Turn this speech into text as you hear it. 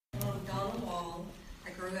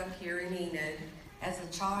grew up here in Enid. As a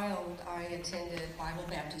child, I attended Bible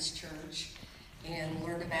Baptist Church and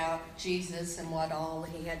learned about Jesus and what all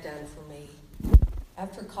he had done for me.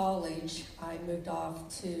 After college, I moved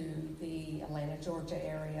off to the Atlanta, Georgia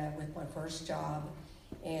area with my first job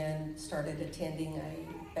and started attending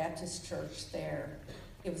a Baptist church there.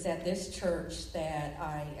 It was at this church that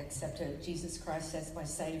I accepted Jesus Christ as my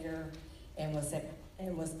Savior and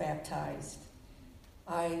was baptized.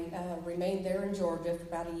 I remained there in Georgia for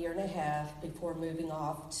about a year and a half before moving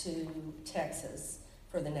off to Texas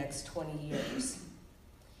for the next 20 years.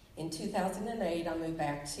 In 2008, I moved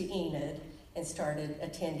back to Enid and started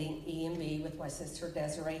attending EMB with my sister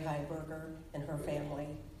Desiree Heiberger and her family.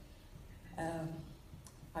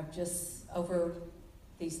 I've just, over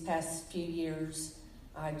these past few years,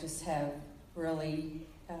 I just have really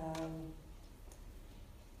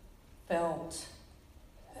felt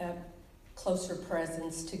a closer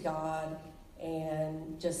presence to God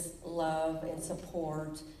and just love and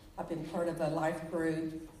support. I've been part of a life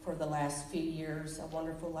group for the last few years, a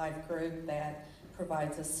wonderful life group that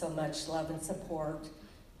provides us so much love and support.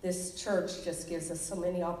 This church just gives us so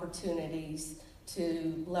many opportunities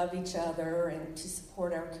to love each other and to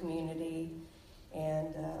support our community.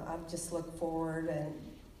 And I just look forward and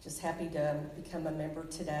just happy to become a member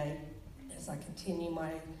today as I continue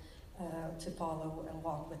to follow and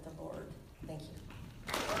walk with the Lord. Thank you.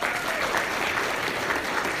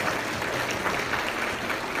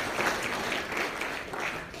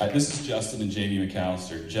 This is Justin and Jamie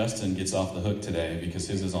McAllister. Justin gets off the hook today because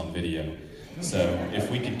his is on video. So if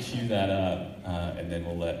we could cue that up, and then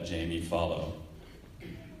we'll let Jamie follow.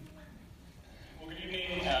 Well, good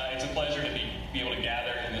evening. It's a pleasure to be able to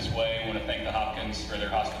gather in this way. I want to thank the Hopkins for their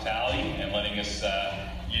hospitality and letting us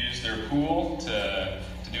use their pool to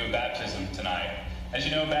do a baptism tonight. As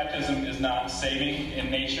you know, baptism is not saving in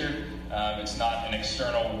nature. It's not an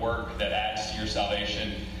external work that adds to your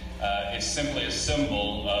salvation. It's simply a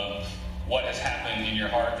symbol of what has happened in your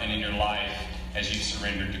heart and in your life as you've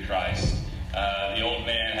surrendered to Christ. The old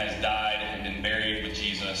man has died and been buried with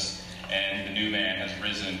Jesus, and the new man has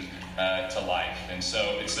risen to life. And so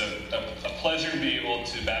it's a pleasure to be able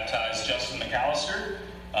to baptize Justin McAllister.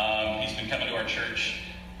 He's been coming to our church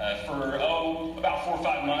for about 4 or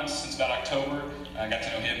 5 months, since about October. I got to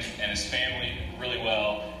know him and his family really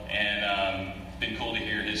well, and been cool to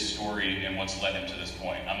hear his story and what's led him to this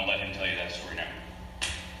point. I'm going to let him tell you that story now.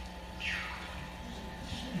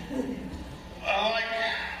 Like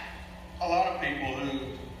a lot of people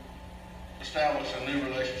who establish a new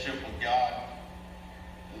relationship with God,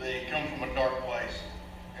 they come from a dark place,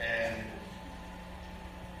 and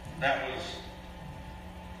that was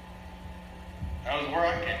where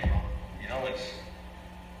I came from. You know, it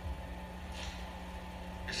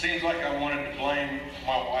seems like I wanted to blame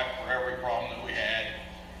my wife for every problem that we had.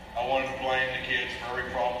 I wanted to blame the kids for every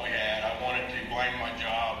problem we had. I wanted to blame my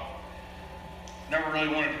job. Never really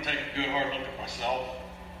wanted to take a good hard look at myself.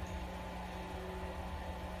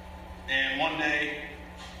 And one day,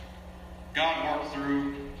 God worked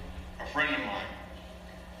through a friend of mine.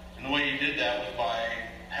 And the way he did that was by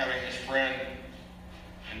having this friend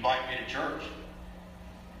invite me to church.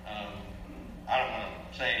 I don't want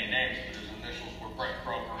to say any names, but his initials were Brent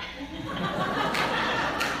Croker.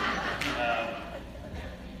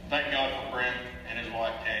 Thank God for Brent and his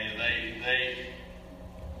wife Tanya. They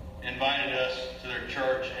invited us to their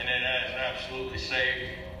church, and it has absolutely saved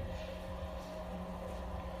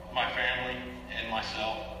my family and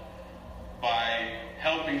myself by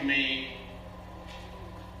helping me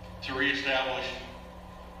to reestablish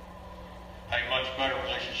a much better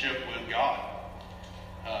relationship with God.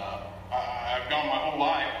 I've gone my whole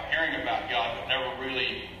life hearing about God, but never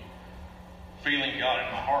really feeling God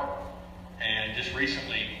in my heart. And just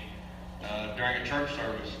recently, during a church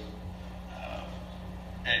service,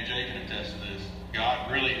 and Jay can attest to this,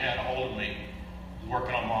 God really had a hold of me,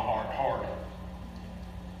 working on my heart hard.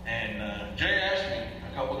 And Jay asked me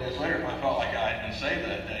a couple of days later if I felt like I had been saved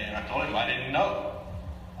that day, and I told him I didn't know.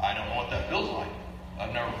 I don't know what that feels like.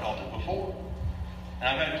 I've never felt it before. And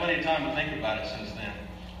I've had plenty of time to think about it since then.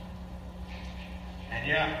 And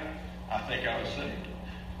yeah, I think I was saved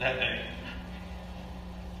that day.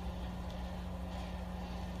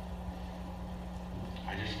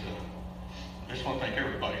 I just want to thank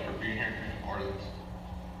everybody for being here and being a part of this.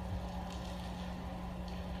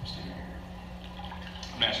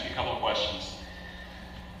 I'm going to ask you a couple of questions.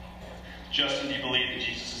 Justin, do you believe that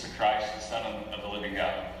Jesus is the Christ, the Son of the living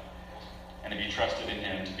God? And have you trusted in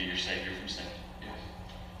him to be your Savior from sin? Yes.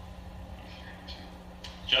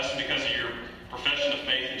 Justin, because of your profession of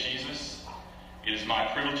faith in Jesus, it is my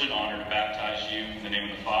privilege and honor to baptize you in the name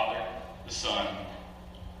of the Father, the Son,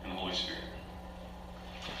 and the Holy Spirit.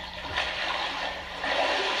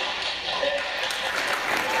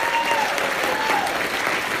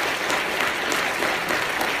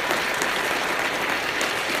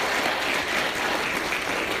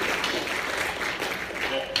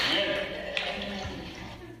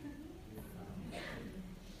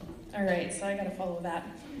 All right, so I got to follow that.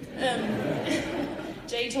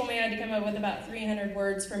 Jay told me I had to come up with about 300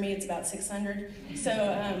 words. For me, it's about 600. So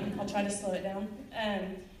I'll try to slow it down.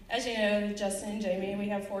 As you know, Justin and Jamie, we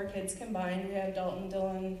have 4 kids combined. We have Dalton,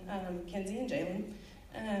 Dylan, Kenzie, and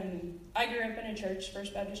Jalen. I grew up in a church,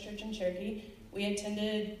 First Baptist Church in Cherokee. We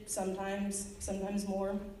attended sometimes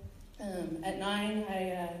more. At 9,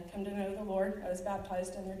 I come to know the Lord. I was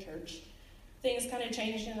baptized in their church. Things kind of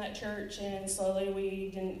changed in that church, and slowly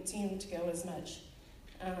we didn't seem to go as much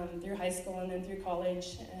through high school and then through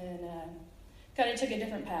college, and kind of took a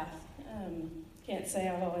different path. Can't say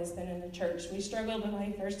I've always been in the church. We struggled with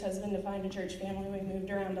my first husband to find a church family. We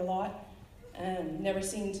moved around a lot. Never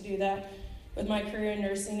seemed to do that. With my career in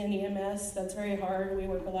nursing and EMS, that's very hard. We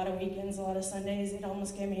work a lot of weekends, a lot of Sundays. It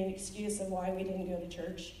almost gave me an excuse of why we didn't go to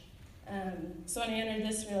church. So when I entered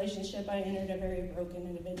this relationship, I entered a very broken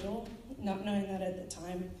individual, not knowing that at the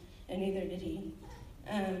time, and neither did he.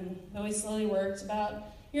 But we slowly worked. About a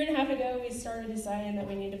year and a half ago, we started deciding that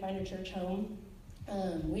we need to find a church home.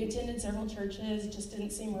 We attended several churches, it just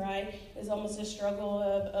didn't seem right. It was almost a struggle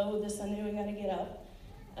of, this Sunday we got to get up.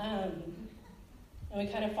 And we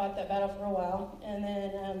kind of fought that battle for a while. And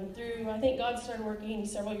then I think God started working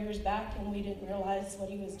several years back, and we didn't realize what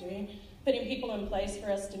he was doing, putting people in place for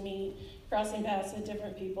us to meet, crossing paths with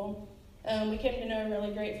different people. We came to know a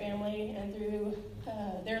really great family, and through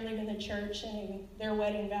their leaving the church and their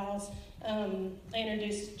wedding vows, I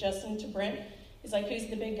introduced Justin to Brent. He's like, "Who's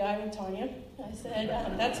the big guy with Tanya?" I said,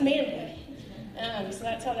 "That's Mandy." So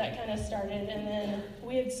that's how that kind of started. And then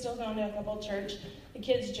we had still gone to a couple church. The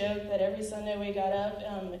kids joked that every Sunday we got up,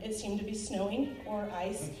 it seemed to be snowing or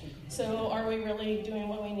ice. So are we really doing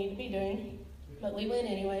what we need to be doing? But we went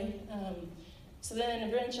anyway. So then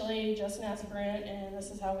eventually Justin asked Brent, and this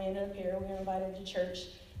is how we ended up here. We were invited to church.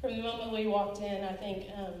 From the moment we walked in, I think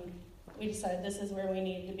we decided this is where we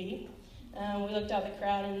needed to be. We looked out the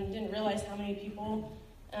crowd and didn't realize how many people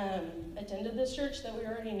attended this church that we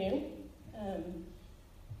already knew.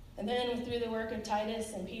 And then through the work of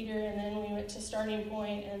Titus and Peter, and then we went to Starting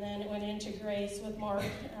Point, and then it went into Grace with Mark.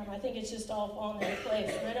 I think it's just all fallen into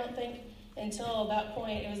place. And I don't think until that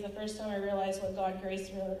point, it was the first time I realized what God Grace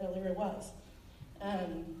really was.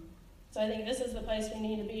 So I think this is the place we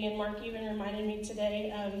need to be. And Mark even reminded me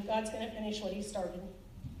today, God's going to finish what he started.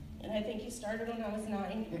 And I think he started when I was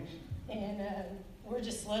 9. And we're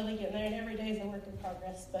just slowly getting there, and every day is a work in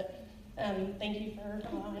progress. But thank you for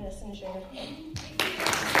allowing us to share.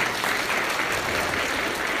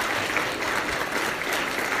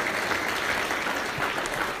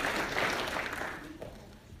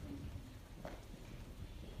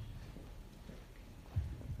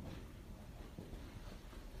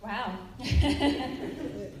 Wow.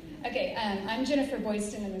 Okay, I'm Jennifer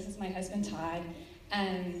Boyston, and this is my husband, Todd.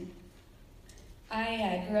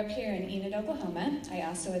 I grew up here in Enid, Oklahoma. I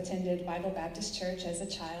also attended Bible Baptist Church as a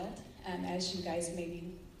child. As you guys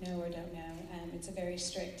maybe know or don't know, it's a very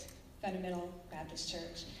strict, fundamental Baptist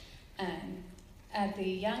church. At the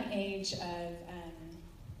young age of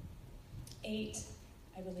 8,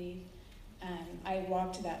 I believe, I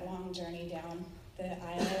walked that long journey down the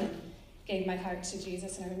aisle and gave my heart to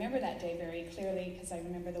Jesus. And I remember that day very clearly because I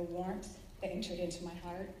remember the warmth that entered into my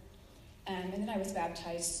heart. And then I was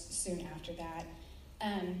baptized soon after that.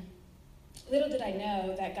 Little did I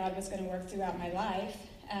know that God was going to work throughout my life.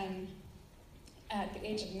 At the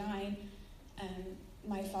age of 9,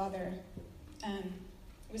 my father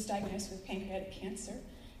was diagnosed with pancreatic cancer.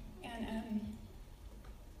 And,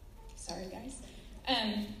 sorry guys,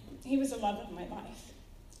 he was the love of my life.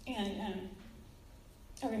 And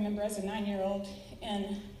I remember as a 9-year-old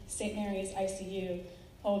in St. Mary's ICU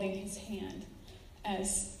holding his hand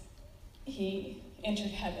as he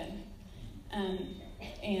entered heaven.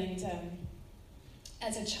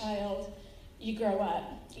 As a child, you grow up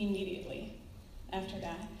immediately after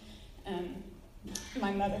that.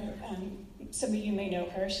 My mother, some of you may know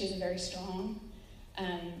her, she's a very strong,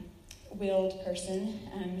 willed person.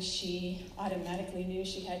 She automatically knew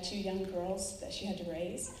she had 2 young girls that she had to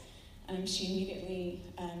raise. She immediately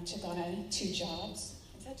took on 2 jobs.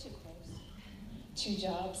 Is that too close? 2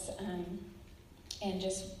 jobs, and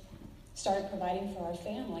just started providing for our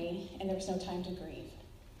family, and there was no time to grieve.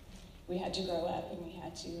 We had to grow up, and we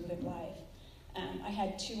had to live life. I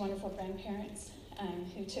had 2 wonderful grandparents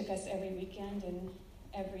who took us every weekend and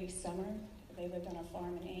every summer, They lived on a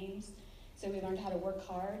farm in Ames. So we learned how to work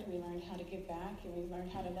hard, we learned how to give back, and we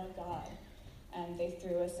learned how to love God. They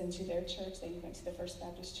threw us into their church. They went to the First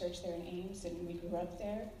Baptist Church there in Ames, and we grew up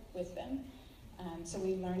there with them. So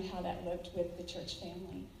we learned how that looked with the church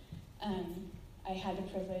family. I had the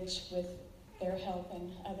privilege, with their help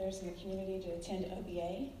and others in the community, to attend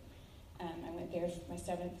OBA. I went there for my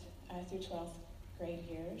 7th through 12th grade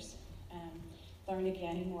years. Learned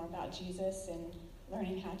again more about Jesus and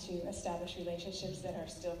learning how to establish relationships that are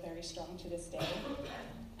still very strong to this day.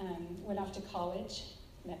 Went off to college,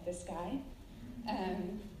 met this guy.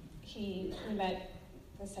 We met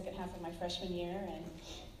the second half of my freshman year,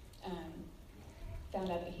 and found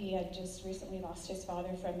out that he had just recently lost his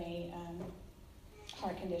father from a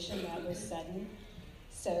heart condition that was sudden.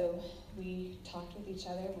 So we talked with each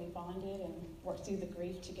other, we bonded and worked through the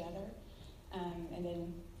grief together, and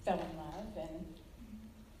then fell in love, and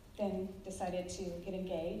then decided to get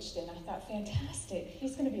engaged. And I thought, fantastic,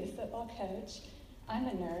 he's going to be a football coach, I'm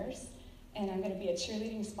a nurse, and I'm going to be a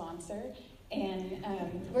cheerleading sponsor. And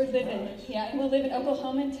we'll live in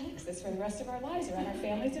Oklahoma and Texas for the rest of our lives around our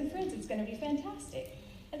families and friends. It's going to be fantastic.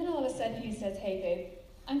 And then all of a sudden he says, hey, babe,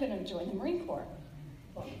 I'm going to join the Marine Corps.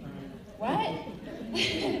 What?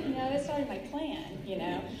 That's not my plan,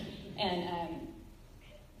 And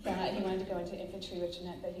found out he wanted to go into infantry, which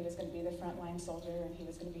meant that he was going to be the frontline soldier and he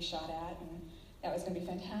was going to be shot at, and that was going to be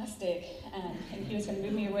fantastic. And he was going to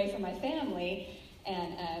move me away from my family.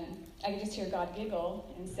 And I could just hear God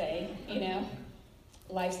giggle and say,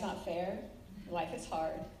 life's not fair, life is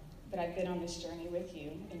hard, but I've been on this journey with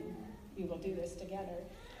you, and we will do this together.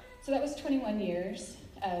 So that was 21 years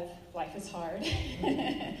of life is hard.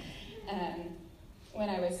 When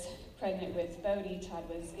I was pregnant with Bodie, Todd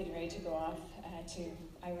was getting ready to go off to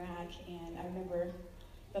Iraq, and I remember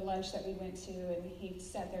the lunch that we went to, and he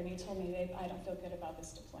sat there and he told me, babe, I don't feel good about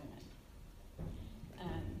this deployment.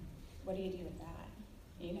 What do you do with that?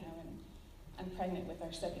 And I'm pregnant with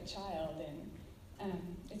our second child, and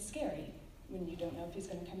it's scary when you don't know if he's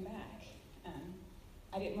going to come back.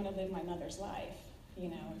 I didn't want to live my mother's life,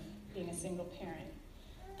 of being a single parent.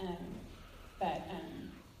 But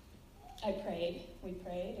I prayed, we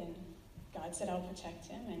prayed, and God said, I'll protect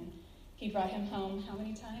him. And he brought him home how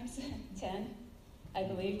many times? 10, I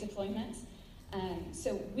believe, deployments.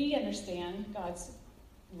 So we understand God's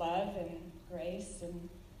love and grace, and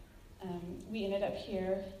we ended up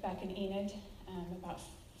here back in Enid about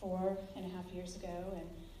 4.5 years ago, and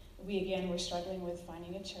we again were struggling with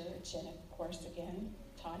finding a church, and of course again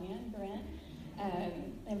Tanya and Brent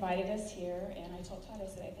invited us here, and I told Todd, I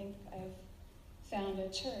said, I think I've found a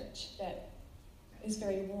church that is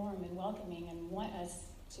very warm and welcoming and want us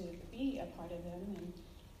to be a part of them. And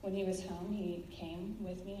when he was home, he came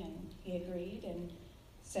with me and he agreed, and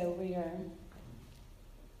so we are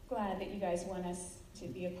glad that you guys want us to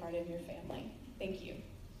be a part of your family. Thank you.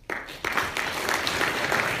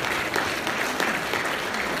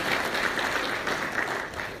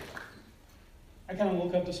 I kind of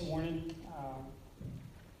woke up this morning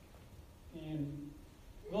and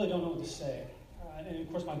really don't know what to say. And of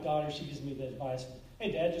course my daughter, she gives me the advice,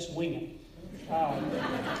 hey Dad, just wing it.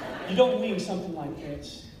 You don't wing something like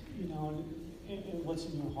this, and what's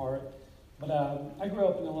in your heart. But I grew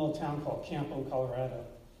up in a little town called Campo, Colorado.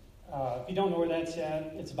 If you don't know where that's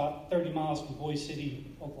at, it's about 30 miles from Boise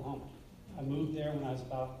City, Oklahoma. I moved there when I was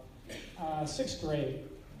about 6th grade.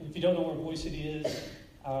 And if you don't know where Boise City is,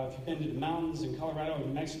 if you've been to the mountains in Colorado or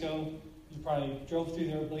New Mexico, you probably drove through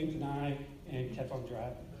there, blinked an eye, and kept on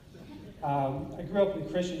driving. I grew up in a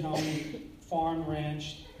Christian home, farm,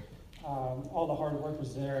 ranch. All the hard work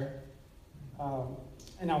was there.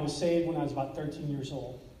 And I was saved when I was about 13 years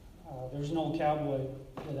old. There was an old cowboy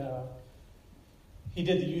that he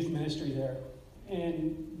did the youth ministry there.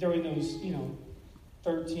 And during those,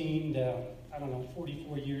 13 to,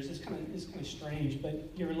 44 years, it's kind of strange, but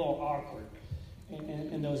you're a little awkward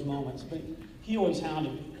in those moments. But he always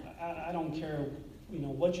hounded me. I don't care,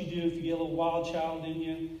 what you do. If you get a little wild child in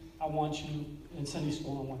you, I want you in Sunday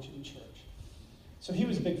school, I want you in church. So he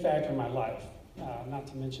was a big factor in my life, not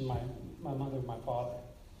to mention my mother and my father.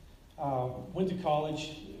 Went to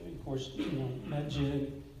college, of course, met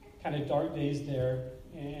Jen, kind of dark days there,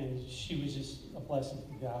 and she was just a blessing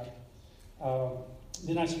from God.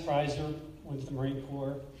 Then I surprised her, went to the Marine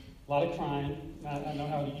Corps, a lot of crying. I know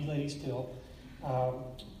how you ladies feel.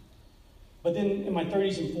 But then in my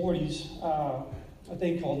 30s and 40s, a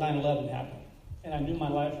thing called 9/11 happened, and I knew my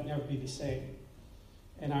life would never be the same.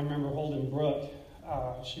 And I remember holding Brooke.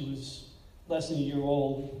 She was less than a year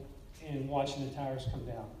old, and watching the towers come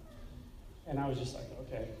down. And I was just like,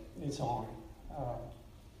 okay, it's on.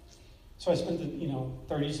 So I spent the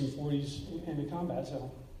 30s and 40s in the combat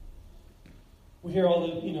zone. We hear all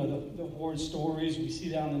the horror stories, we see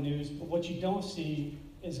that on the news, but what you don't see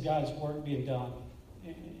is God's work being done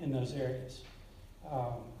in those areas.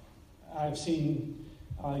 I've seen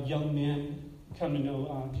young men come to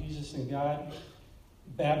know Jesus and God,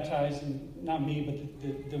 baptized, and not me,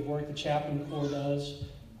 but the work the chaplain corps does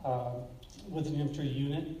with an infantry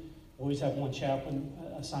unit. We always have one chaplain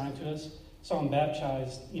assigned to us. So I'm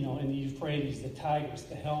baptized, in the Euphrates, the Tigris,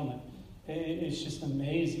 the helmet. It's just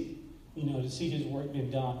amazing, to see his work being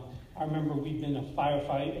done. I remember we'd been in a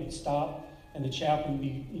firefight and stopped, and the chaplain would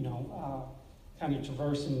be, kind of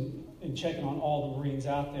traversing and checking on all the Marines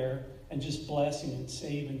out there and just blessing and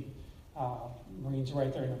saving Marines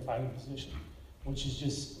right there in their fighting position, which is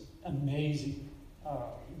just amazing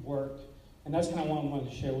work. And that's kind of what I wanted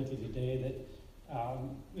to share with you today, that,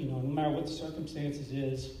 no matter what the circumstances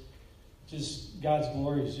is, just God's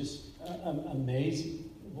glory is just amazing.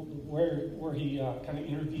 Where he kind of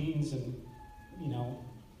intervenes and,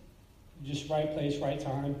 just right place, right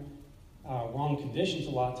time, wrong conditions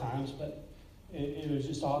a lot of times, but it was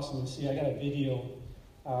just awesome to see. I got a video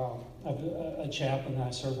of a chaplain that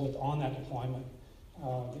I served with on that deployment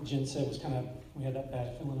that Jen said was kind of, we had that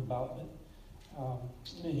bad feeling about, but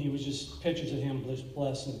and he was just pictures of him just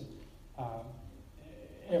blessing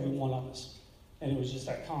every one of us. And it was just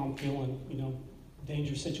that calm feeling,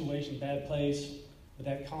 dangerous situation, bad place, but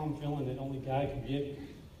that calm feeling that only God can give you.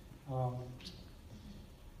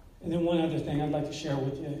 And then one other thing I'd like to share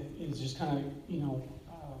with you is just kind of,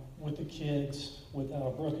 with the kids, with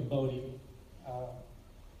Brooke and Bodie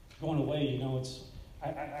going away,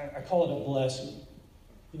 I call it a blessing.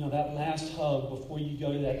 That last hug before you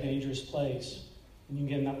go to that dangerous place, and you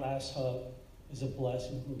give them that last hug, is a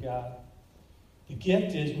blessing from God. The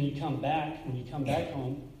gift is when you come back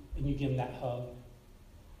home, and you give them that hug.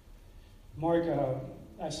 Mark,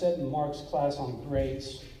 I sat in Mark's class on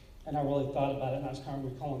grace, and I really thought about it, and I was kind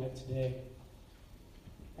of recalling it today.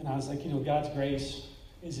 And I was like, God's grace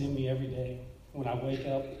is in me every day when I wake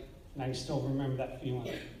up, and I can still remember that feeling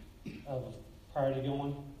of prior to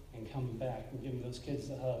going and coming back and giving those kids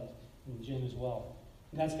the hug, and Jen as well.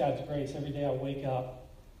 And that's God's grace. Every day I wake up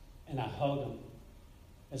and I hug them.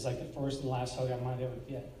 It's like the first and last hug I might ever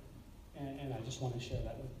get. And I just want to share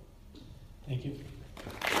that with you. Thank you.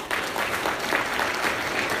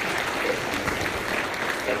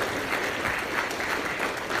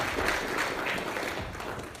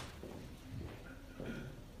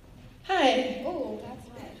 Hi. Oh, that's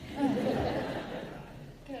hot.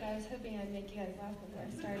 Good. I was hoping I'd make you guys laugh before I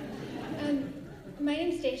started. My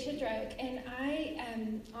name's Daisha Droke, and I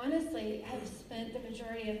honestly have spent the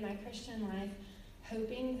majority of my Christian life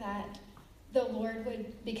hoping that the Lord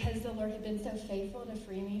would, because the Lord had been so faithful to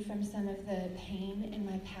free me from some of the pain in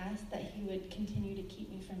my past, that he would continue to keep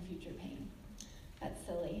me from future pain. That's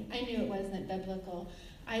silly. I knew it wasn't biblical.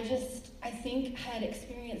 I think had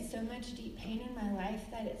experienced so much deep pain in my life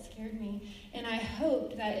that it scared me. And I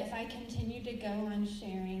hoped that if I continued to go on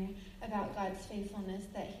sharing about God's faithfulness,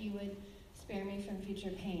 that he would spare me from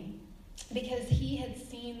future pain. Because he had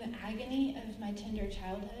seen the agony of my tender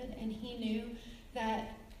childhood, and he knew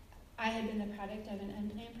that I had been the product of an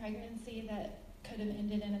unplanned pregnancy that could have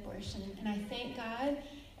ended in abortion. And I thank God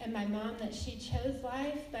and my mom that she chose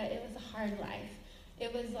life, but it was a hard life.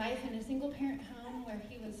 It was life in a single-parent home where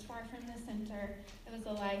he was far from the center. It was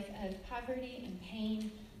a life of poverty and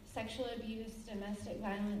pain, sexual abuse, domestic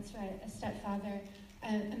violence by a stepfather,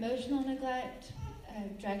 emotional neglect,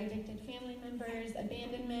 drug-addicted family members,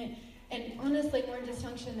 abandonment, and honestly more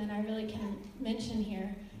dysfunction than I really can mention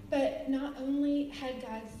here. But not only had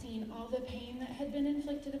God seen all the pain that had been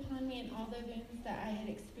inflicted upon me and all the wounds that I had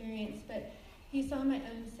experienced, but he saw my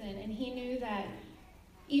own sin, and he knew that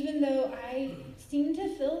even though I seemed to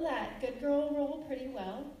fill that good girl role pretty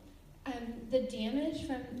well, the damage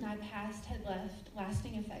from my past had left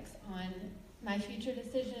lasting effects on my future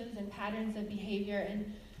decisions and patterns of behavior,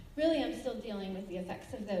 and really I'm still dealing with the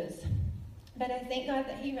effects of those. But I thank God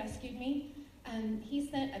that he rescued me. He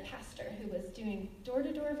sent a pastor who was doing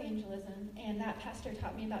door-to-door evangelism, and that pastor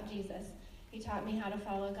taught me about Jesus. He taught me how to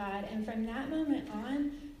follow God, and from that moment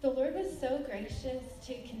on, the Lord was so gracious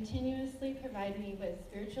to continuously provide me with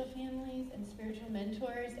spiritual families and spiritual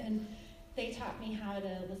mentors, and they taught me how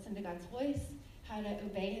to listen to God's voice, how to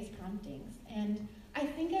obey his promptings. And I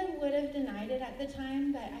think I would have denied it at the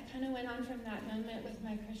time, but I kind of went on from that moment with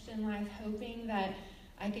my Christian life, hoping that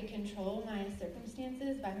I could control my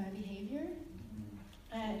circumstances by my behavior.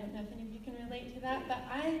 I don't know if any of you can relate to that, but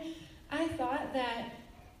I thought that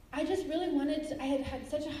I just really wanted to, I had had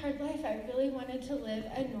such a hard life, I really wanted to live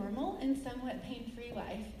a normal and somewhat pain-free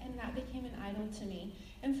life, and that became an idol to me.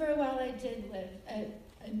 And for a while, I did live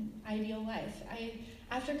an ideal life.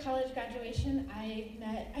 After college graduation, I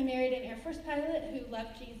married an Air Force pilot who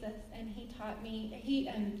loved Jesus, and he taught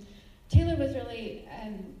me. Taylor was really.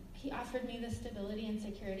 He offered me the stability and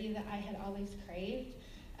security that I had always craved.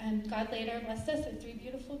 God later blessed us with 3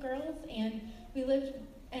 beautiful girls, and we lived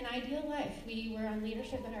an ideal life. We were on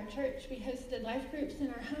leadership at our church. We hosted life groups in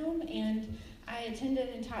our home, and I attended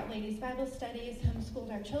and taught ladies' Bible studies,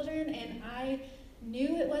 homeschooled our children, and I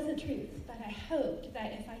knew it wasn't truth, but I hoped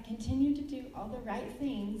that if I continued to do all the right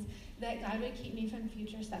things, that God would keep me from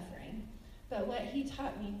future suffering. But what he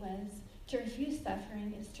taught me was to refuse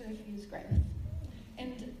suffering is to refuse growth.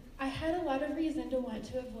 And I had a lot of reason to want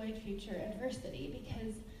to avoid future adversity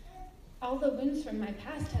because all the wounds from my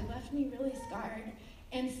past had left me really scarred.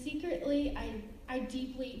 And secretly, I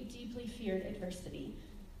deeply, deeply feared adversity.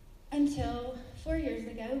 Until 4 years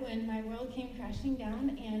ago when my world came crashing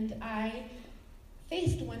down and I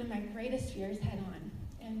faced one of my greatest fears head on.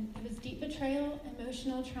 And it was deep betrayal,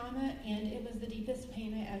 emotional trauma, and it was the deepest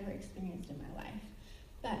pain I ever experienced in my life.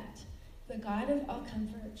 But the God of all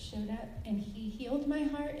comfort showed up and he healed my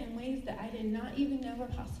heart in ways that I did not even know were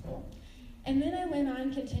possible. And then I went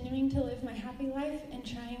on continuing to live my happy life and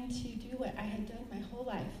trying to do what I had done my whole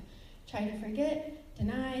life. Try to forget,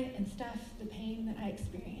 deny, and stuff the pain that I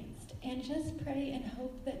experienced. And just pray and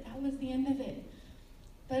hope that that was the end of it.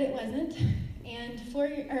 But it wasn't.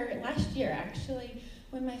 And last year, actually,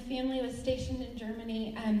 when my family was stationed in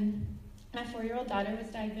Germany, my 4-year-old daughter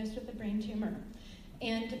was diagnosed with a brain tumor.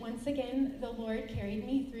 And once again, the Lord carried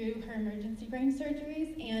me through her emergency brain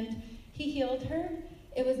surgeries, and he healed her.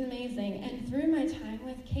 It was amazing. And through my time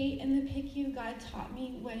with Kate in the PICU, God taught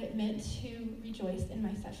me what it meant to rejoice in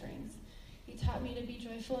my sufferings. He taught me to be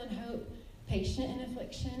joyful in hope, patient in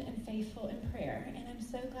affliction, and faithful in prayer. And I'm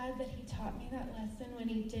so glad that he taught me that lesson when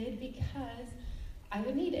he did, because I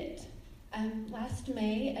would need it. Last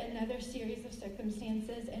May, another series of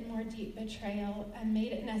circumstances and more deep betrayal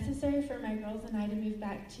made it necessary for my girls and I to move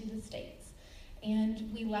back to the States.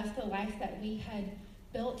 And we left the life that we had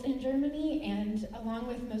built in Germany, and along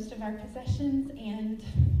with most of our possessions and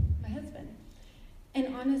my husband.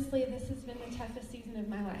 And honestly, this has been the toughest season of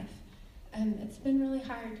my life. It's been really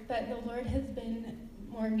hard, but the Lord has been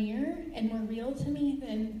more near and more real to me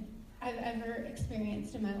than I've ever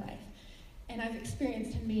experienced in my life. And I've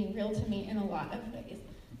experienced him being real to me in a lot of ways.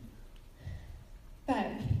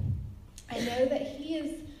 But I know that he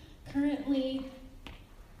is currently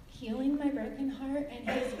healing my broken heart, and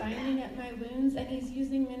he's binding up my wounds, and he's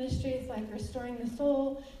using ministries like Restoring the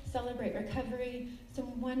Soul, Celebrate Recovery,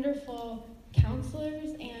 some wonderful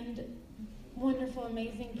counselors, and wonderful,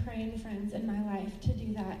 amazing praying friends in my life to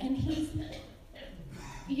do that. And he's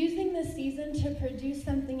using this season to produce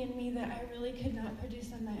something in me that I really could not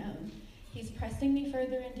produce on my own. He's pressing me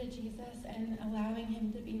further into Jesus and allowing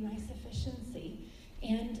him to be my sufficiency.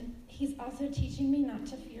 And he's also teaching me not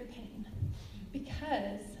to fear pain,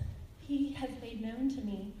 because he has made known to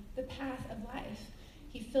me the path of life.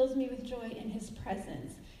 He fills me with joy in his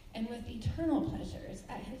presence and with eternal pleasures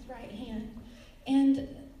at his right hand. And,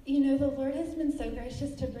 you know, the Lord has been so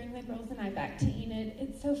gracious to bring the girls and I back to Enid.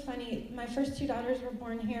 It's so funny. My first 2 daughters were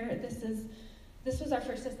born here. This was our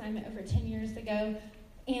first assignment over 10 years ago.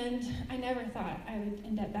 And I never thought I would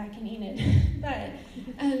end up back in Enid. But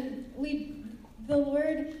the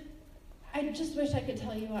Lord, I just wish I could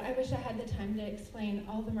tell you, I wish I had the time to explain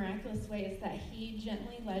all the miraculous ways that he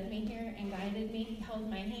gently led me here and guided me. He held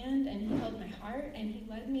my hand and he held my heart, and he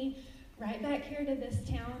led me right back here to this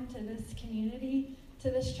town, to this community,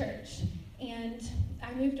 to this church. And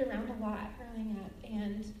I moved around a lot growing up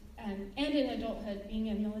and in adulthood,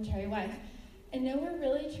 being a military wife. And nowhere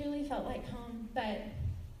really truly felt like home, but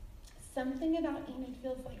something about Enid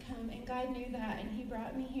feels like home, and God knew that, and he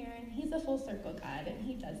brought me here, and he's a full circle God, and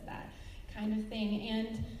he does that kind of thing.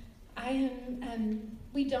 And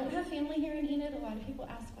we don't have family here in Enid. A lot of people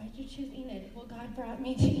ask, why did you choose Enid? Well, God brought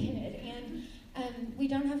me to Enid, and we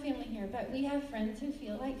don't have family here, but we have friends who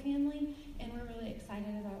feel like family, and we're really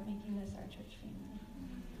excited about making this our church family.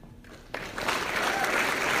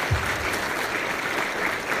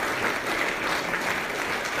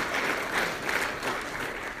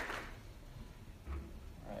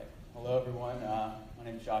 Hello, everyone. My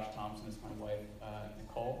name is Josh Thompson. This is my wife,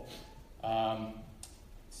 Nicole.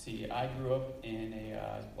 I grew up in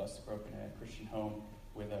was blessed to grow up in a Christian home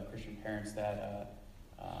with Christian parents that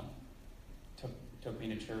took me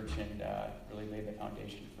to church and really laid the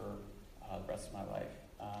foundation for the rest of my life.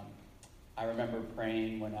 I remember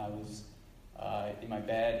praying when I was in my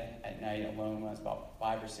bed at night alone when I was about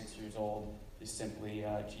 5 or 6 years old, just simply,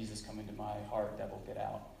 Jesus, come into my heart, devil, get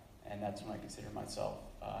out. and that's when I considered myself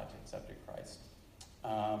to accepted Christ.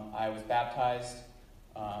 I was baptized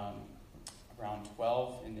around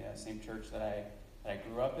 12 in the same church that I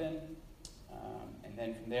grew up in, and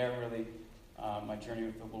then from there, really, my journey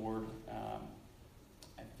with the Lord,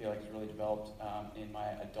 I feel like it's really developed in my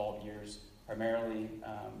adult years, primarily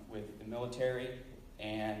with the military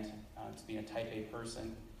and just being a type A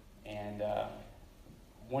person and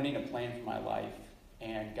wanting a plan for my life,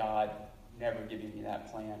 and God never giving me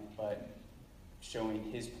that plan, but showing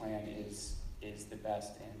His plan is the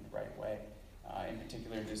best and the right way. In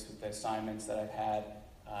particular, just with the assignments that I've had,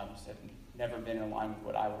 have never been in line with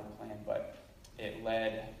what I would have planned, but it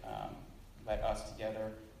led us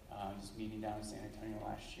together, just meeting down in San Antonio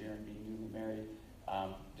last year and being newly married.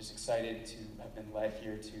 Just excited to have been led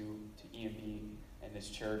here to EMB and this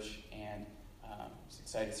church, and just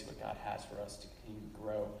excited to see what God has for us to continue to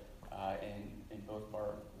grow in both of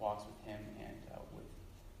our walks with Him and with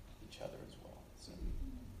each other as well. So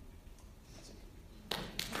that's it.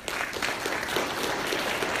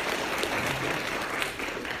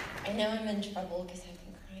 I know I'm in trouble because I've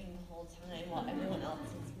been crying the whole time while everyone else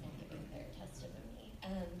has been giving their testimony.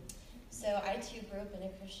 So I too grew up in a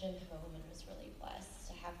Christian home and was really blessed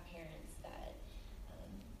to have parents that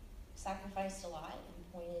sacrificed a lot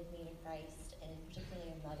and pointed me to Christ, and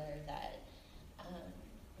particularly a mother that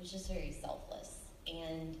was just very selfless.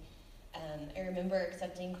 And I remember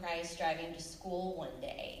accepting Christ driving to school one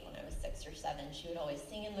day when I was 6 or 7. She would always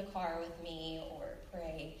sing in the car with me or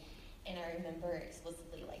pray. And I remember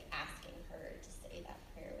explicitly asking her to say that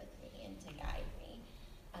prayer with me and to guide me.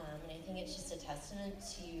 And I think it's just a testament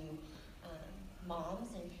to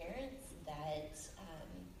moms and parents that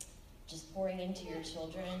just pouring into your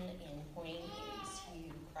children and pointing you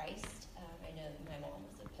to Christ. I know my mom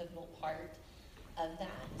was a pivotal part of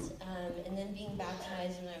that. And then being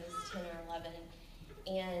baptized when I was 10 or 11.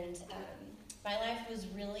 And my life was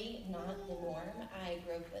really not the norm. I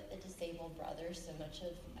grew up with a disabled brother, so much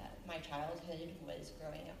of my childhood was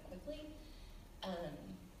growing up quickly.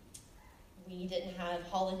 We didn't have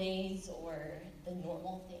holidays or the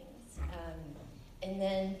normal things. And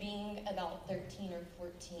then being about 13 or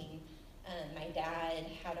 14, my dad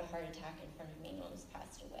had a heart attack in front of me and almost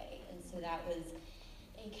passed away. And so that was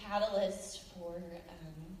a catalyst for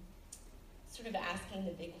sort of asking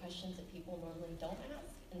the big questions that people normally don't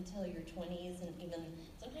ask until your 20s, and even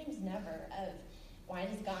sometimes never, of why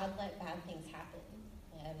does God let bad things happen?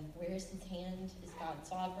 Where's His hand? Is God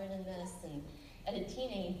sovereign in this? And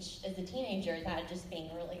as a teenager, that just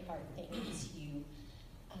being a really hard thing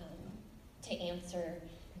to answer.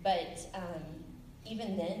 But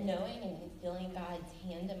even then, knowing and feeling God's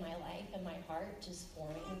hand in my life and my heart just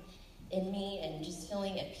forming in me, and just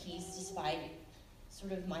feeling at peace despite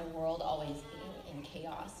sort of my world always being in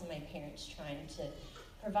chaos, and my parents trying to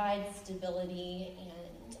provide stability,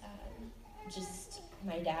 and just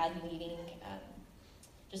my dad leading,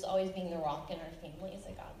 just always being the rock in our family as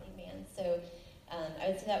a godly man. So I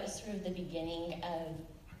would say that was sort of the beginning of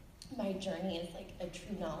my journey as a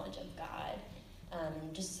true knowledge of God.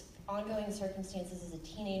 Just ongoing circumstances as a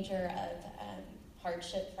teenager of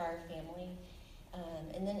hardship for our family.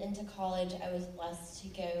 And then into college, I was blessed to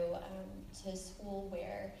go to school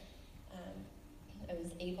where I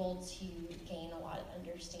was able to gain a lot of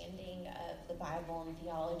understanding of the Bible and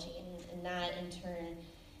theology, and that in turn,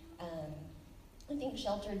 I think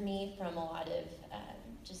sheltered me from a lot of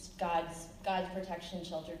just God's protection,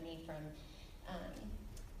 sheltered me from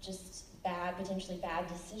just potentially bad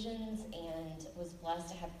decisions, and was blessed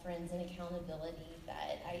to have friends and accountability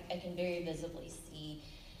that I can very visibly see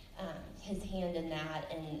His hand in that.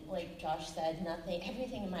 And like Josh said,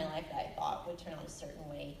 everything in my life that I thought would turn out a certain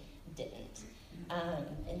way didn't.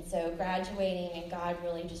 And so graduating, and God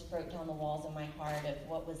really just broke down the walls of my heart of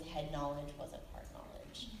what was head knowledge, wasn't heart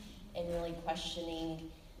knowledge. And really questioning,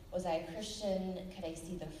 was I a Christian? Could I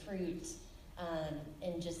see the fruit?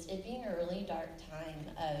 And just it being a really dark time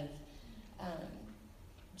of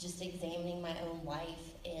just examining my own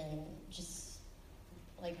life and just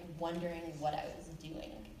wondering what I was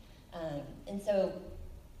doing. And so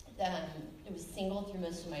it was single through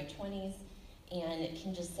most of my 20s, and it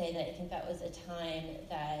can just say that I think that was a time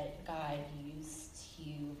that God used to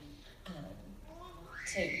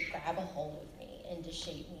grab a hold of me and to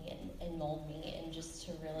shape me and mold me, and just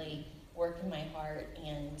to really work in my heart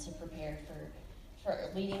and to prepare for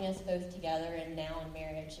leading us both together and now in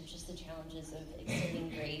marriage, of just the challenges of extending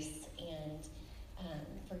grace and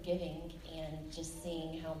forgiving, and just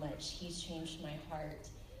seeing how much He's changed my heart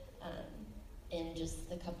in just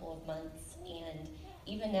the couple of months. And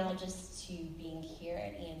even now, just to being here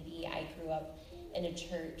at EMB, I grew up in a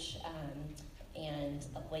church And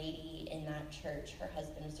a lady in that church, her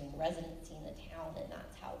husband was doing residency in the town, and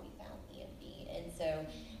that's how we found EMB. And so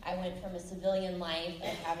I went from a civilian life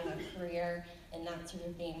of having a career and that sort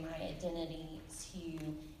of being my identity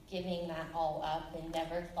to giving that all up, and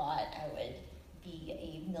never thought I would be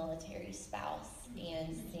a military spouse,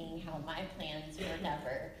 and seeing how my plans were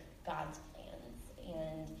never God's plans.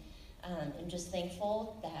 And I'm just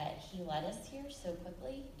thankful that He led us here so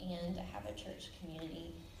quickly, and to have a church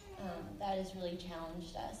community that has really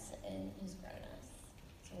challenged us and has grown us.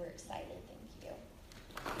 So we're excited. Thank you.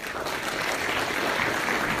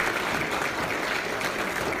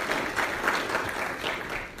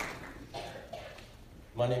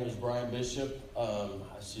 My name is Brian Bishop. I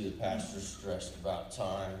see the pastor's stressed about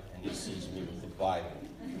time, and he sees me with the Bible.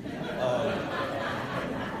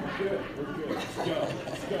 Good, we're good. Let's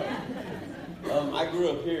go. I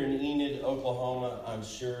grew up here in Enid, Oklahoma. I'm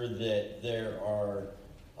sure that there are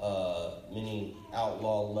many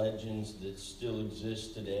outlaw legends that still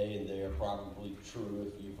exist today, and they are probably true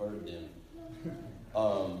if you've heard them.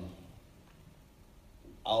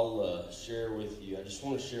 I'll share with you. I just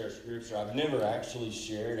want to share a scripture. I've never actually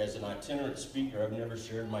shared, as an itinerant speaker, I've never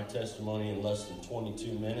shared my testimony in less than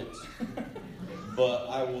 22 minutes. But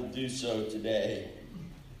I will do so today,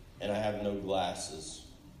 and I have no glasses.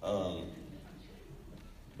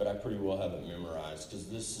 But I pretty well have it memorized, because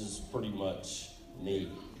this is pretty much me.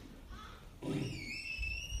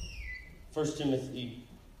 1 Timothy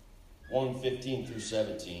 1:15 through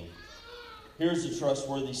 17. Here's a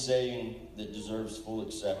trustworthy saying that deserves full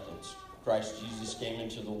acceptance. Christ Jesus came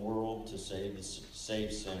into the world to save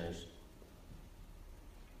sinners,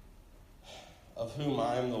 of whom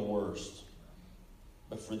I am the worst.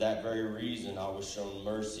 But for that very reason I was shown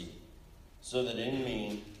mercy, so that in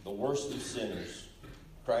me, the worst of sinners,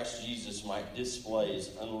 Christ Jesus might display His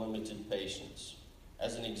unlimited patience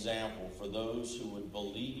as an example for those who would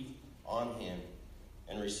believe on Him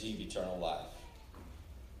and receive eternal life.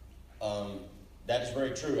 That is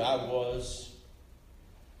very true. I was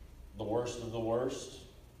the worst of the worst.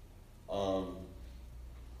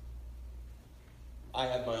 I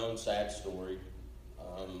have my own sad story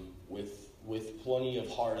with plenty of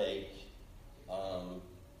heartache,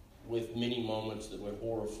 with many moments that would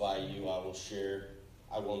horrify you. I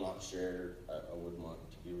will not share. I wouldn't want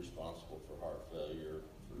to be responsible for heart failure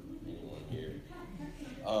for anyone here.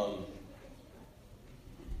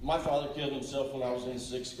 My father killed himself when I was in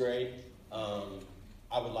 6th grade.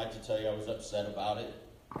 I would like to tell you I was upset about it,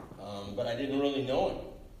 but I didn't really know him.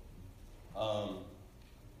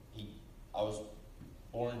 I was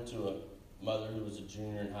born to a mother who was a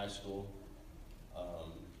junior in high school.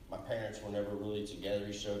 My parents were never really together.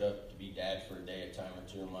 He showed up to be dad for a day, a time or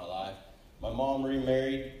two in my life. My mom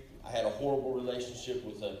remarried. I had a horrible relationship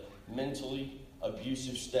with a mentally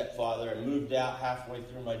abusive stepfather. I moved out halfway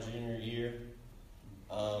through my junior year.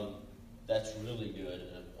 That's really good,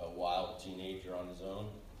 a wild teenager on his own.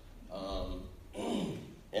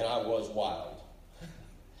 And I was wild.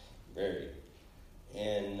 Very.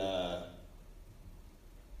 And I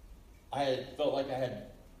had felt like I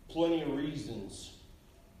had plenty of reasons.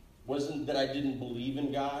 Wasn't that I didn't believe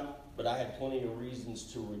in God, but I had plenty of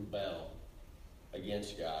reasons to rebel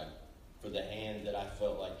against God for the hand that I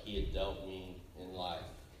felt like He had dealt me in life.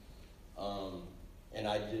 And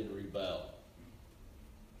I did rebel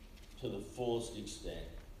to the fullest extent.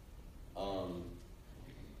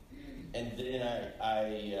 And then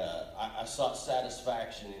I sought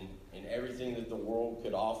satisfaction in everything that the world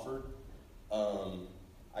could offer.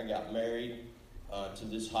 I got married to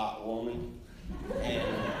this hot woman,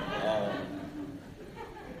 and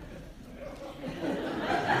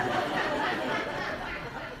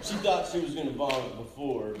she thought she was going to vomit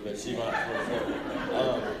before, but she might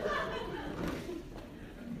for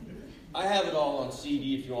I have it all on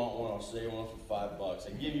CD. If you want one, I'll say one for $5. I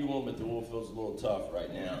give you one, but the wool feels a little tough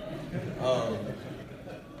right now.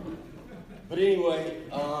 But anyway,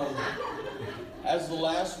 as the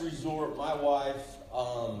last resort, my wife,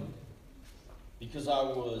 because I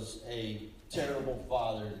was a terrible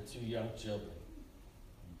father to 2 young children,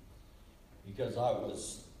 because I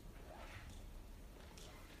was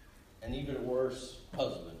an even worse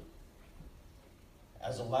husband,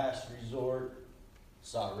 as a last resort,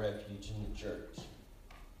 sought refuge in the church.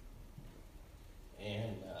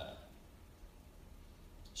 And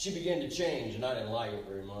she began to change, and I didn't like it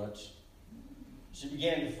very much. She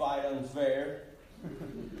began to fight unfair.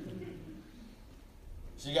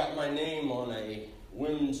 She got my name on a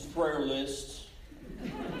women's prayer list.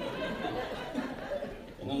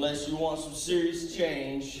 And unless you want some serious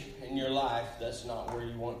change in your life, that's not where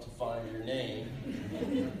you want to find your name.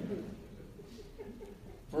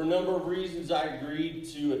 For a number of reasons, I agreed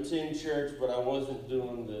to attend church, but I wasn't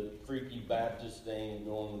doing the freaky Baptist thing,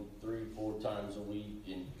 going 3-4 times a week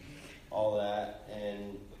and all that.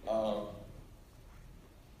 And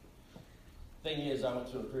thing is, I went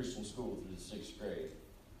to a Christian school through the 6th grade.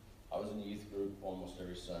 I was in the youth group almost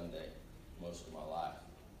every Sunday, most of my life.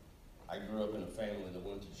 I grew up in a family that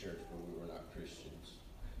went to church, but we were not Christians.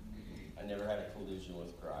 I never had a collision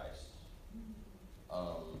with Christ.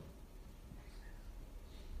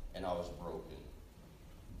 And I was broken.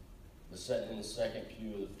 I was sitting in the second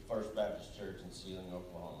pew of the First Baptist Church in Sealing,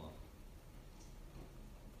 Oklahoma.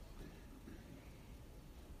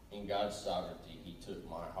 In God's sovereignty, He took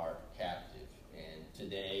my heart captive. And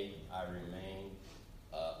today, I remain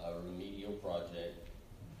a remedial project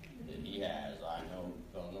that He has. I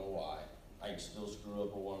don't know why. I can still screw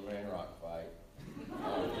up a one-man rock fight.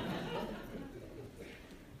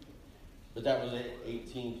 But that was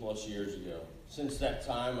 18 plus years ago. Since that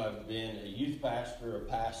time, I've been a youth pastor, a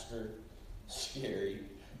pastor, scary,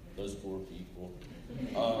 those poor people,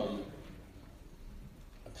 a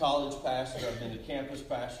college pastor. I've been a campus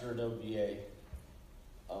pastor at OBA,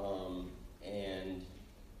 and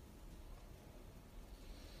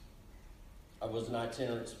I was an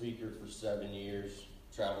itinerant speaker for 7 years,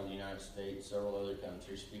 traveled the United States, several other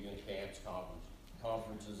countries, speaking at camps,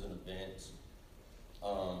 conferences, and events.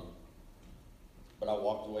 But I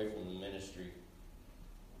walked away from the ministry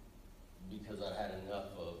because I had enough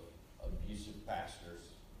of abusive pastors,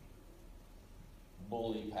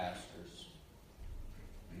 bully pastors,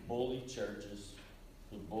 bully churches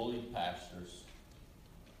who bullied pastors.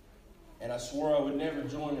 And I swore I would never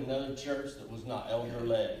join another church that was not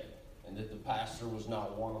elder-led, and that the pastor was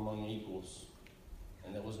not one among equals,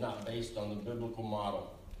 and that was not based on the biblical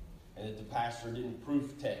model, and that the pastor didn't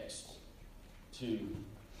proof text to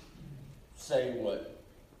say what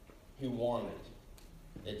he wanted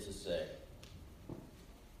it to say.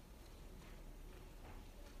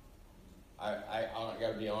 I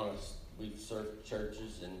got to be honest, we've served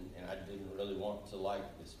churches, and I didn't really want to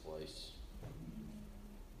like this place.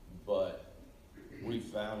 But we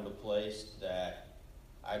found a place that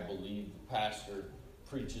I believe the pastor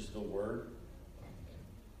preaches the word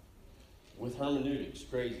with hermeneutics.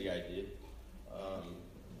 Crazy idea.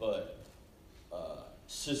 But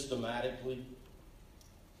systematically,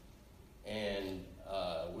 and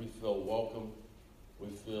we feel welcome. We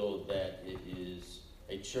feel that it is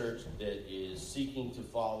a church that is seeking to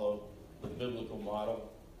follow the biblical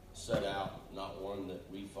model set out, not one that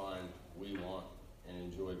we find we want and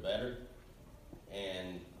enjoy better.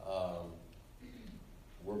 And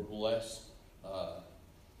we're blessed to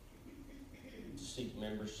seek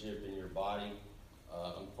membership in your body.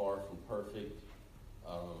 I'm far from perfect,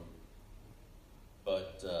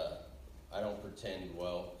 but I don't pretend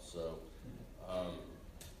well, so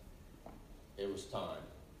it was time.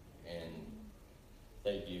 And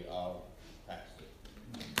thank you. I'll pass it.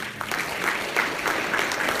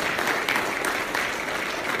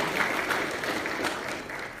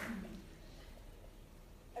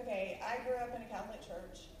 Okay, I grew up in a Catholic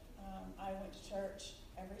church. I went to church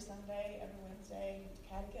every Sunday, every Wednesday, went to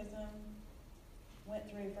catechism, went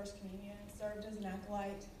through First Communion, served as an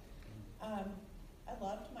acolyte. I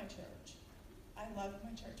loved my church.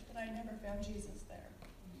 But I never found Jesus there.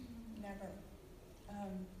 Never.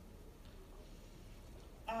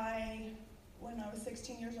 When I was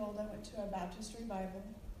 16 years old, I went to a Baptist revival,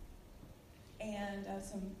 and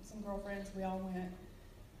some girlfriends, we all went.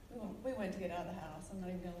 We went to get out of the house. I'm not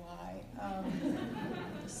even gonna lie.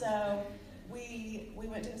 So we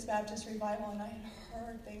went to this Baptist revival, and I had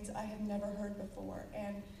heard things I had never heard before,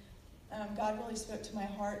 and God really spoke to my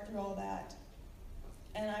heart through all that.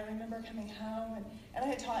 And I remember coming home, and I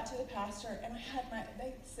had taught to the pastor, and I had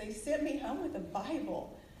they sent me home with a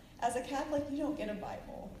Bible. As a Catholic, you don't get a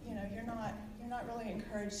Bible. You know, you're not really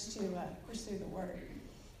encouraged to pursue the Word.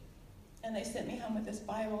 And they sent me home with this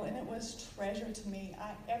Bible, and it was treasure to me.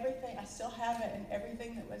 I still have it, and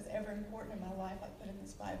everything that was ever important in my life, I put in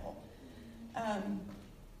this Bible.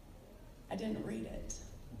 I didn't read it,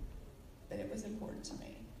 but it was important to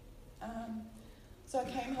me. So I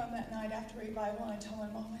came home that night after revival, and I told my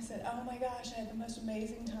mom, I said, "Oh my gosh, I had the most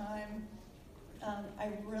amazing time.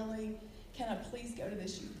 Can I please go to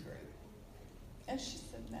this youth group?" And she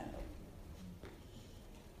said no.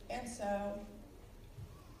 And so,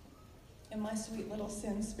 in my sweet little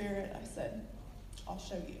sin spirit, I said, "I'll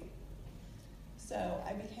show you." So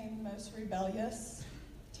I became the most rebellious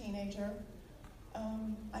teenager.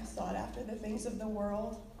 I sought after the things of the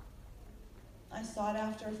world. I sought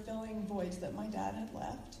after filling voids that my dad had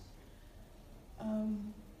left.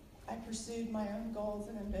 I pursued my own goals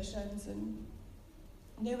and ambitions, and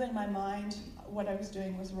knew in my mind what I was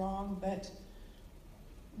doing was wrong, but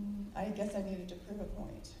I guess I needed to prove a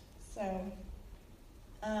point. So,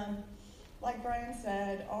 like Brian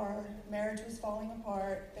said, our marriage was falling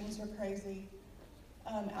apart. Things were crazy,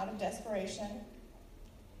 out of desperation.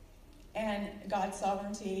 And God's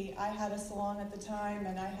sovereignty, I had a salon at the time,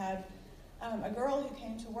 and I had a girl who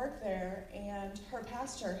came to work there, and her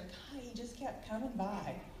pastor, God, he just kept coming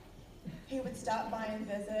by. He would stop by and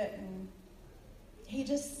visit, and he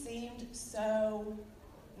just seemed so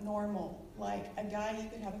normal, like a guy you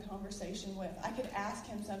could have a conversation with. I could ask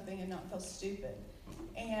him something and not feel stupid.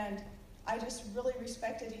 And I just really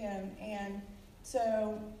respected him. And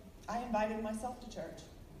so I invited myself to church.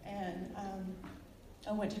 And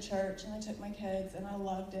I went to church, and I took my kids, and I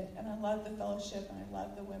loved it. And I loved the fellowship, and I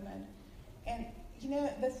loved the women. And,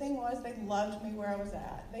 the thing was, they loved me where I was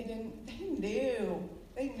at. They knew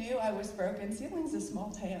I was broken. Sealing's a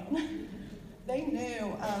small town. They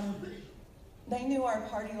knew our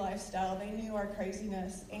party lifestyle. They knew our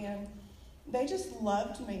craziness, and they just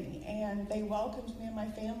loved me, and they welcomed me and my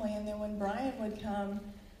family. And then when Brian would come,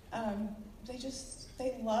 they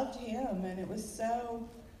loved him, and it was so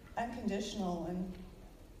unconditional, and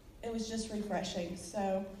it was just refreshing.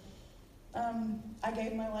 So I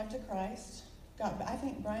gave my life to Christ. I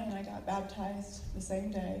think Brian and I got baptized the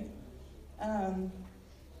same day. And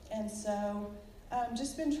so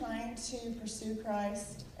just been trying to pursue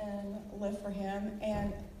Christ and live for him.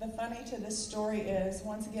 And the funny to this story is,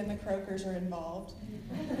 once again, the Crokers are involved.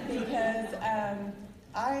 Because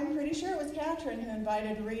I'm pretty sure it was Catherine who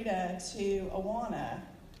invited Rita to Awana.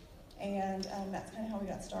 And that's kind of how we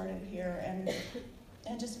got started here. And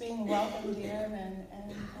just being welcomed here. And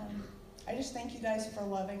I just thank you guys for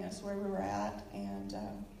loving us where we were at. And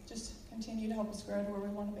just continue to help us grow to where we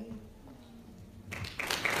want to be.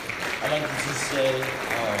 I'd like to just say,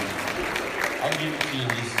 I'll give it to you in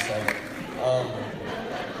just a second.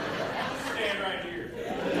 Stand right here.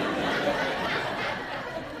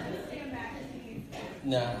 Stand back, please.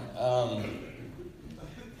 Nah,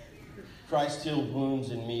 Christ healed wounds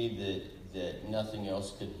in me that nothing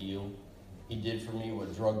else could heal. He did for me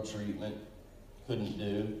what drug treatment couldn't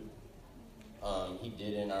do. He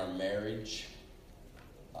did in our marriage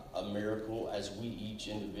a miracle. As we each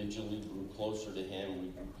individually grew closer to him, we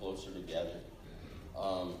grew closer together.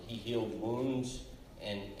 He healed wounds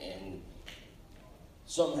and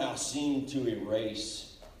somehow seemed to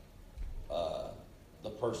erase the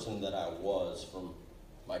person that I was from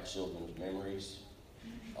my children's memories.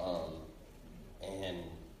 And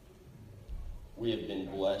we have been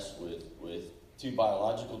blessed with two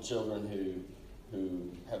biological children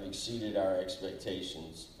who have exceeded our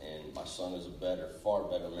expectations, and my son is a far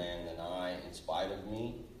better man than I, in spite of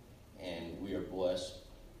me, and we are blessed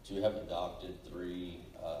to have adopted three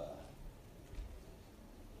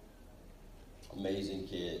amazing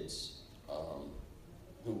kids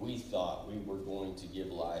who we thought we were going to give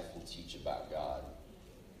life and teach about God,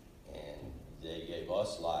 and they gave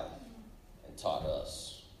us life and taught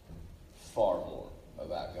us far more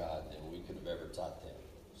about God than we could have ever taught them.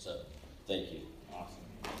 So, thank you. Awesome.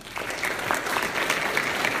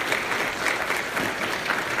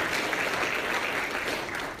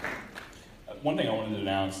 One thing I wanted to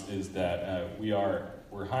announce is that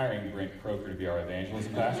we're hiring Brent Croker to be our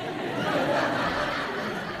evangelism pastor.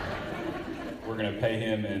 We're going to pay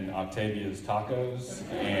him in Octavia's tacos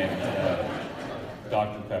and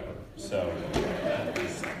Dr. Pepper. So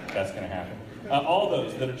that's going to happen. All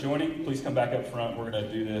those that are joining, please come back up front. We're going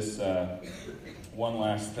to do this one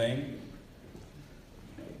last thing.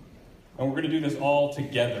 And we're going to do this all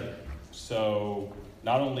together. So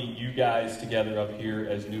not only you guys together up here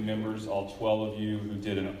as new members, all 12 of you who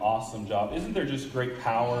did an awesome job. Isn't there just great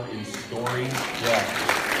power in story?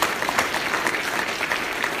 Yeah.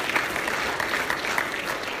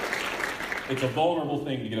 It's a vulnerable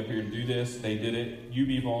thing to get up here and do this. They did it. You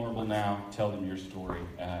be vulnerable now. Tell them your story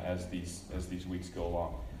as these weeks go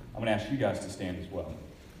along. I'm going to ask you guys to stand as well.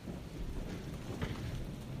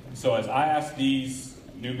 So as I ask these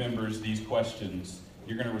new members these questions,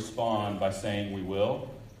 you're going to respond by saying we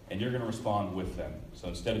will, and you're going to respond with them. So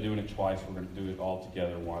instead of doing it twice, we're going to do it all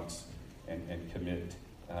together once and commit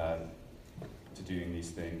to doing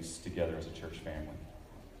these things together as a church family.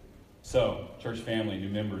 So, church family, new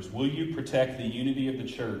members, will you protect the unity of the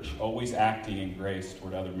church, always acting in grace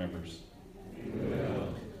toward other members?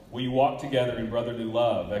 Will you walk together in brotherly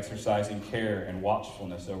love, exercising care and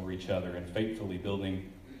watchfulness over each other and faithfully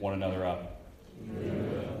building one another up?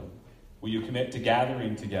 Will you commit to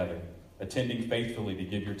gathering together, attending faithfully to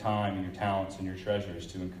give your time and your talents and your treasures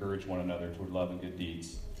to encourage one another toward love and good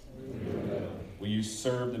deeds? Will you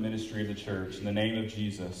serve the ministry of the church in the name of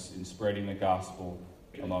Jesus in spreading the gospel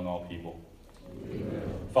among all people?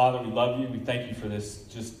 Father, we love you. We thank you for this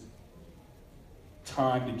just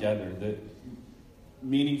time together. That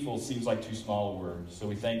meaningful seems like too small a word. So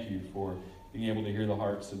we thank you for being able to hear the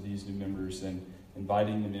hearts of these new members and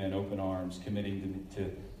inviting them in, open arms, committing them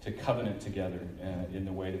to covenant together in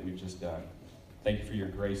the way that we've just done. Thank you for your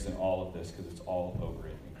grace in all of this, because it's all over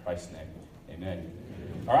it. In Christ's name, amen.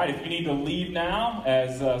 All right, if you need to leave now,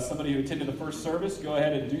 as somebody who attended the first service, go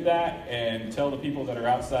ahead and do that and tell the people that are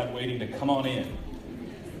outside waiting to come on in.